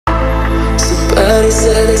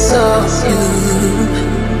said they saw you.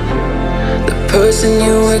 The person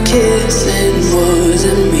you were kissing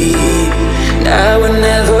wasn't me. I would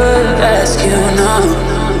never ask you, no.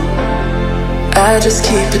 I just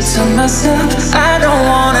keep it to myself. I don't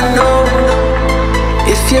wanna know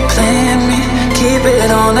if you're playing me. Keep it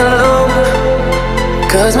on the low,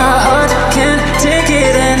 'cause my heart can't take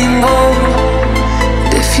it anymore.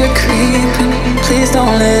 And if you're creeping, please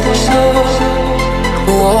don't let it show.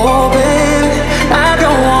 Oh baby, I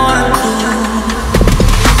don't wanna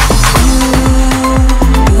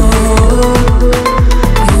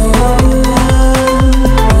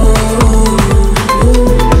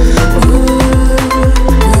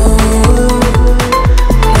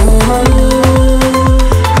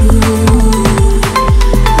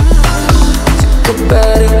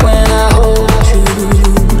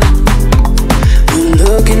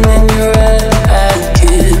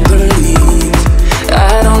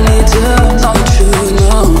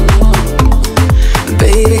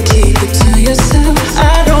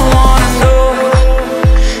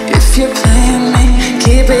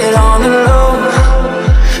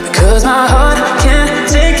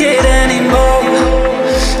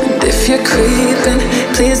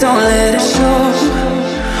please don't let